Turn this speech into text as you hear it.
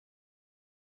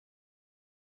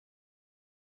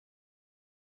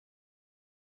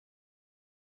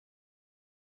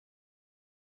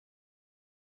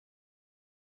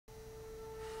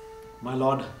My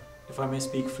lord, if I may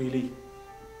speak freely.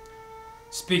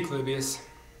 Speak, Libius.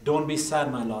 Don't be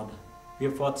sad, my lord. We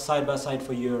have fought side by side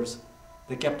for years.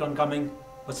 They kept on coming,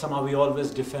 but somehow we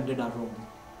always defended our Rome.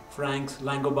 Franks,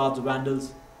 Langobards,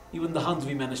 Vandals, even the Huns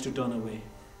we managed to turn away.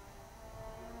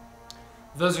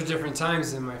 Those are different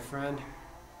times then, my friend.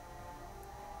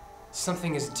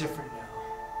 Something is different now.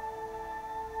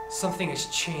 Something has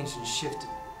changed and shifted.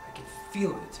 I can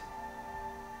feel it.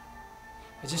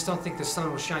 I just don't think the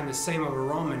sun will shine the same over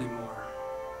Rome anymore.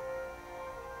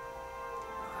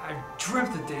 I've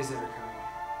dreamt the days that are coming.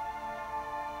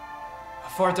 A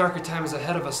far darker time is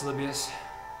ahead of us, Libius.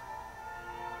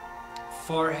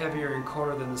 Far heavier and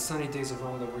colder than the sunny days of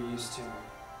Rome that we're used to.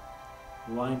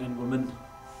 Wine and women,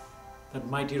 that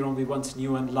mighty Rome we once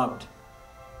knew and loved.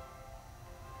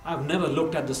 I've never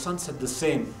looked at the sunset the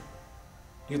same.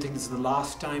 Do you think this is the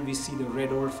last time we see the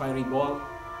red old fiery ball?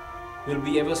 Will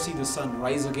we ever see the sun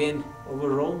rise again over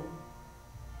Rome?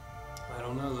 I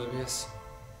don't know, Libius.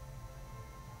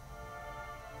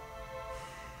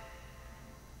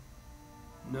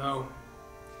 No.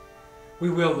 We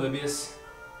will, Libius.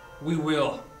 We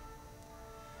will.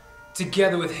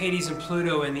 Together with Hades and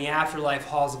Pluto in the afterlife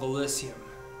halls of Elysium.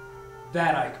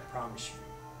 That I can promise you.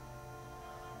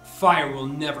 Fire will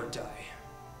never die.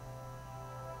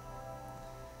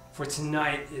 For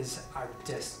tonight is our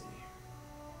destiny.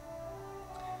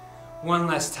 One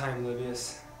last time,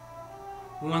 Libius.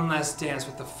 One last dance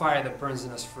with the fire that burns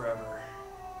in us forever.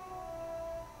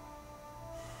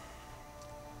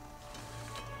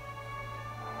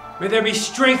 May there be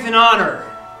strength and honor.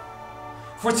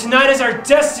 For tonight is our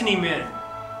destiny, men.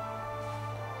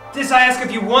 This I ask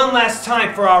of you one last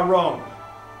time for our Rome.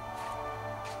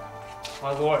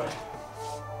 My lord,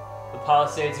 the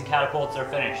palisades and catapults are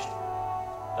finished.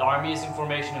 The army is in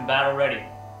formation and battle ready.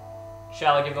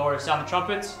 Shall I give the order to sound the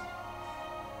trumpets?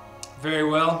 Very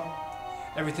well.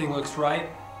 Everything looks right.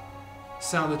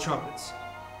 Sound the trumpets.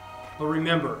 But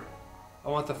remember, I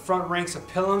want the front ranks of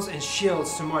pilums and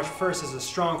shields to march first as a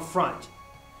strong front.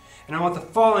 And I want the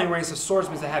following ranks of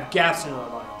swordsmen to have gaps in our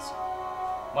lines.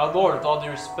 My lord, with all due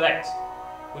respect,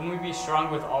 wouldn't we be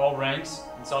strong with all ranks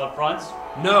and solid fronts?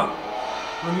 No.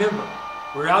 Remember,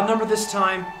 we're outnumbered this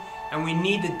time, and we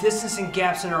need the distance and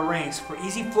gaps in our ranks for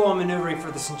easy flow and maneuvering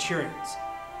for the Centurions.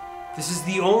 This is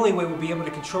the only way we'll be able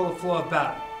to control the flow of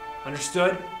battle.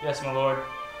 Understood? Yes, my lord.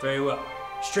 Very well.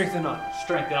 Strength and honor.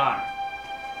 Strength and honor.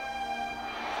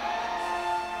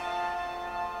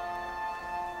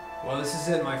 Well, this is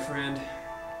it, my friend.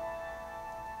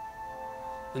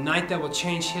 The night that will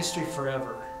change history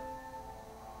forever.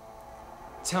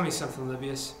 Tell me something,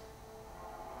 Libius.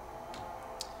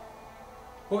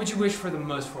 What would you wish for the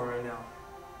most for right now?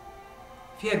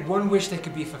 If you had one wish that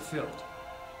could be fulfilled,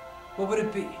 what would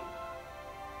it be?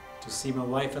 To see my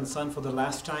wife and son for the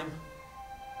last time?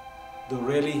 Though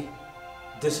really,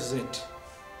 this is it.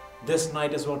 This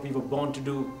night is what we were born to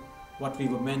do, what we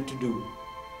were meant to do.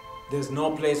 There's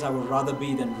no place I would rather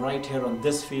be than right here on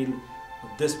this field,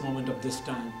 at this moment of this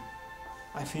time.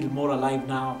 I feel more alive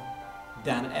now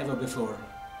than ever before.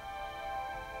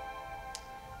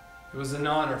 It was an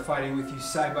honor fighting with you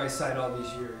side by side all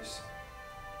these years.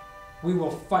 We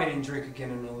will fight and drink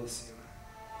again in Elysium.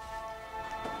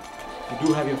 You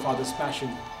do have your father's passion,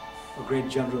 a great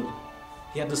general.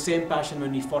 He had the same passion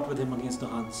when we fought with him against the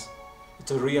Huns.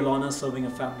 It's a real honor serving a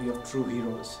family of true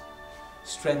heroes.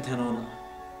 Strength and honor.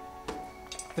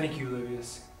 Thank you,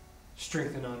 Libius.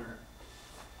 Strength and honor.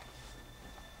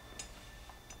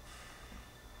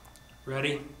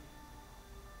 Ready?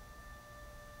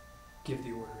 Give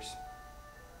the orders.